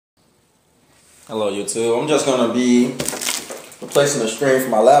Hello YouTube, I'm just going to be replacing the screen for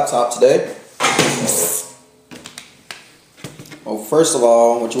my laptop today. Well, first of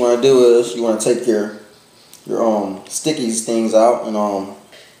all, what you want to do is you want to take your stickies things out and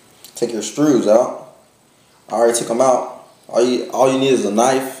take your screws out. I already took them out. All you need is a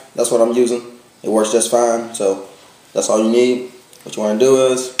knife. That's what I'm using. It works just fine, so that's all you need. What you want to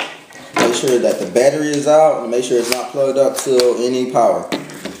do is make sure that the battery is out and make sure it's not plugged up to any power.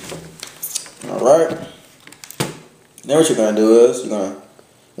 Alright. Then what you're going to do is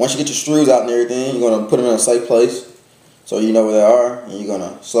once you get your screws out and everything, you're going to put them in a safe place so you know where they are, and you're going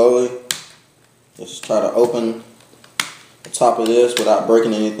to slowly just try to open the top of this without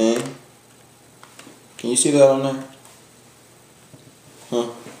breaking anything. Can you see that on there? Huh?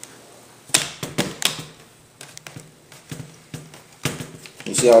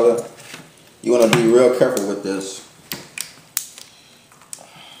 You see all that? You want to be real careful with this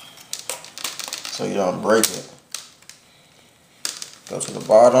so you don't break it. Go to the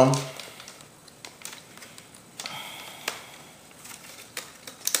bottom.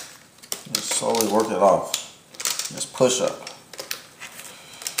 Just slowly work it off. Just push up.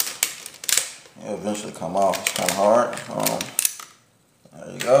 It'll eventually come off. It's kind of hard.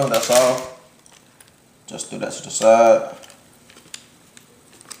 There you go. That's all. Just do that to the side.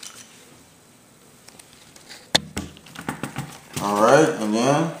 Alright, and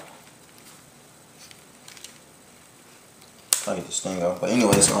then I'll get this thing off. But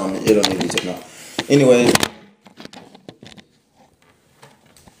anyways, it don't need to be taken off. Anyways,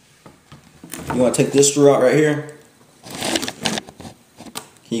 you want to take this screw out right here.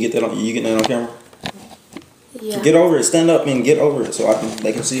 Can you get that on? You getting that on camera? Yeah. Get over it. Stand up and get over it so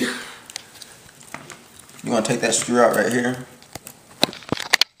they can see it. You want to take that screw out right here.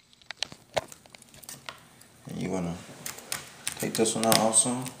 And you want to take this one out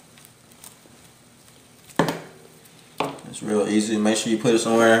also. It's real easy. Make sure you put it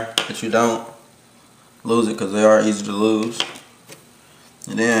somewhere that you don't lose it, because they are easy to lose.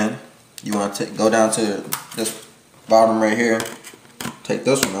 And then you want to go down to this bottom right here. Take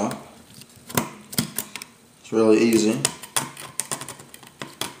this one off. It's really easy.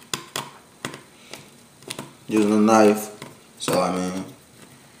 Using a knife. So I mean,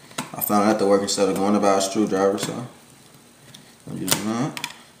 I found that to work instead of going to buy a screwdriver. So I'm using that.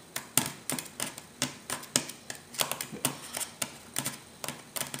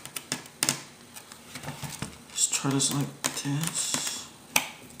 Just try this like this.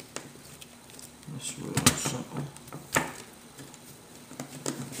 It's real simple.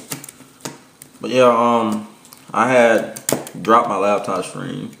 But yeah, I had dropped my laptop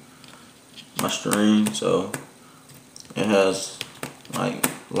screen, so it has like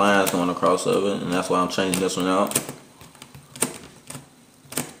lines going across of it, and that's why I'm changing this one out.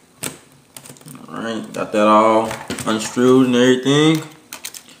 Alright, got that all unscrewed and everything.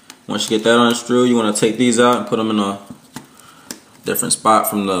 Once you get that unscrewed, you want to take these out and put them in a different spot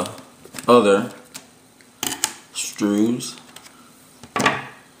from the other screws. Alright,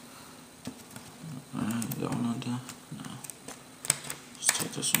 got one on there? No. Just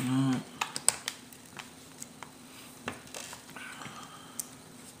take this one out.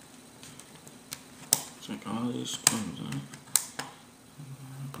 Take all these screws out.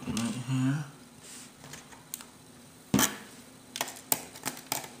 Put them right here.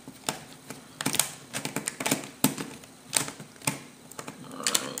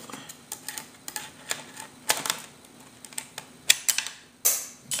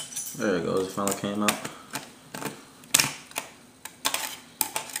 There it goes, it finally came out.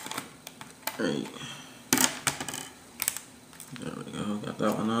 Great. There we go, got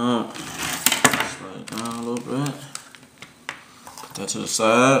that one out. Slide it down a little bit. Put that to the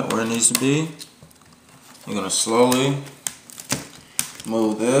side where it needs to be. You're gonna slowly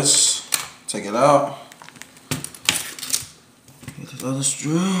move this, take it out. Get this other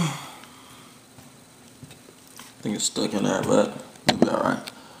screw. I think it's stuck in there, but it'll be alright.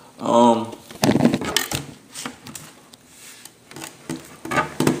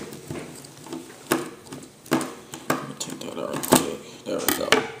 Take that out real quick. There we go.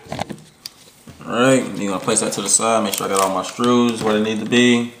 Alright, you're gonna place that to the side. Make sure I got all my screws where they need to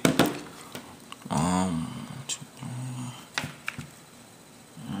be.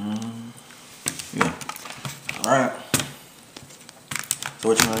 Yeah. Alright. So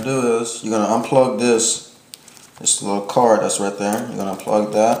what you're gonna do is you're gonna unplug this little card that's right there. You're gonna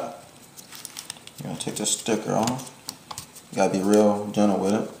unplug that. You're gonna take this sticker off. You gotta be real gentle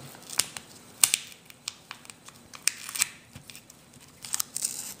with it.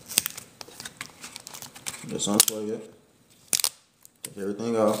 Just unplug it. Take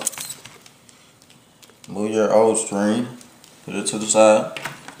everything off. move your old string, put it to the side.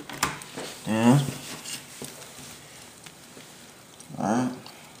 Then, alright,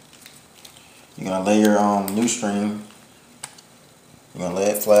 you're gonna lay your new string. You're gonna lay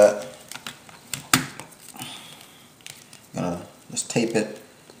it flat. You're gonna just tape it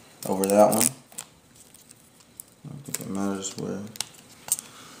over that one. I don't think it matters where.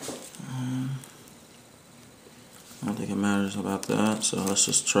 I don't think it matters about that, so let's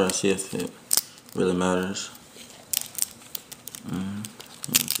just try to see if it really matters.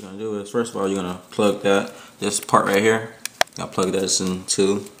 What you're gonna do is, first of all, you're gonna plug this part right here. You gotta plug this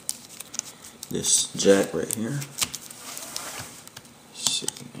into this jack right here. Let's see,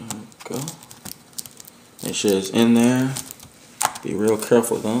 there we go. Make sure it's in there. Be real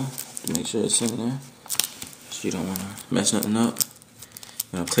careful though to make sure it's in there, so you don't want to mess nothing up.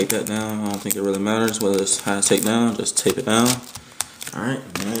 You're gonna tape that down. I don't think it really matters whether it's high tape down. Just tape it down. All right,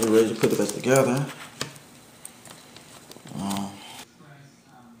 now you're ready to put it back together.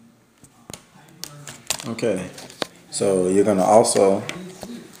 Okay, so you're gonna also,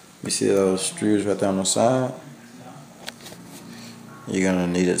 you see those screws right there on the side? You're gonna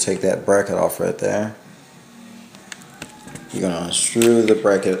need to take that bracket off right there. You're gonna unscrew the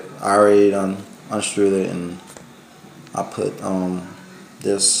bracket. I already unscrewed it, and I put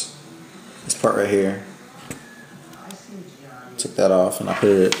this part right here. Took that off and I put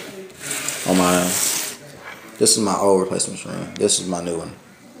it on my. This is my old replacement string. This is my new one.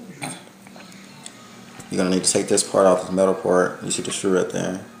 You're gonna need to take this part off, this metal part. You see the screw right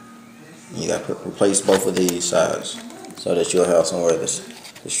there. You gotta replace both of these sides so that you'll have somewhere to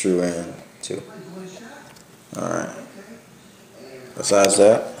screw in too. Alright. Besides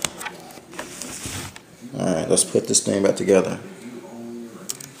that, alright, let's put this thing back together.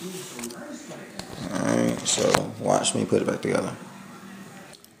 Alright, so watch me put it back together.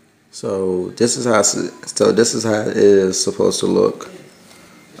 So this is how it is supposed to look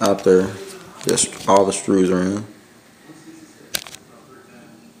after all the screws are in.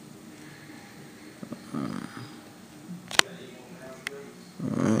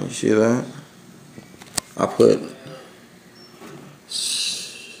 Alright, you see that? I put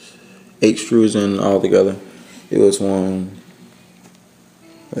 8 screws in all together. It was one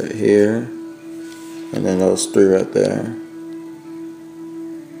right here, and then those 3 right there.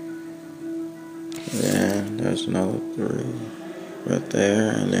 And there's another 3 right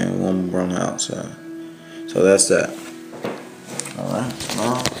there, and then one more on the outside. So that's that. Alright,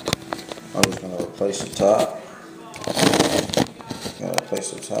 now I'm just going to replace the top.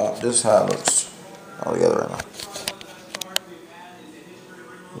 Replace the top. This is how it looks all together right now.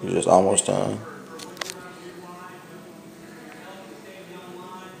 You're just almost done.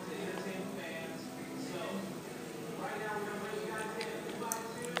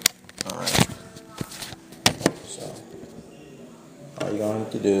 Alright. So all you're gonna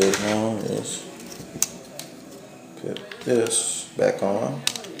have to do is now is put this back on.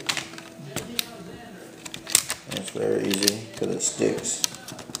 And it's very easy because it sticks.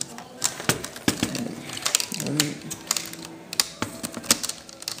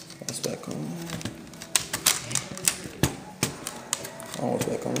 That's back on. Almost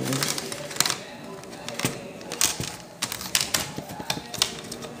back on.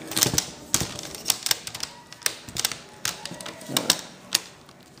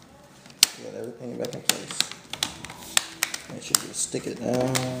 Get everything back in place. Make sure you stick it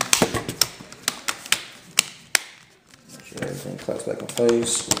down. Make sure everything claps back in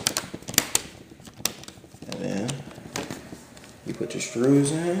place. And then you put your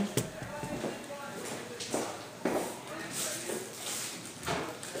screws in.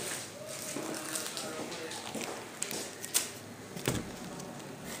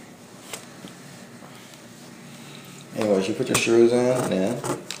 Anyways, you put your screws in and then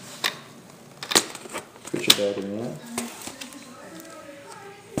put your battery in.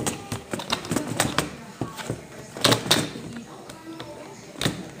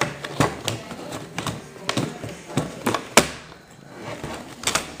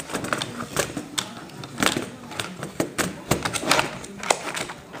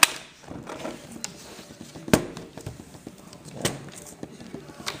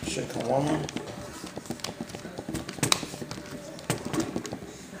 Should come on.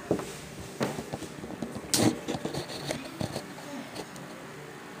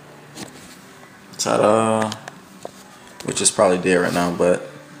 Ta-da! Which is probably dead right now, but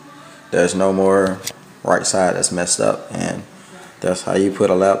there's no more right side that's messed up, and that's how you put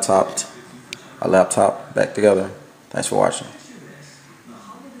a laptop back together. Thanks for watching.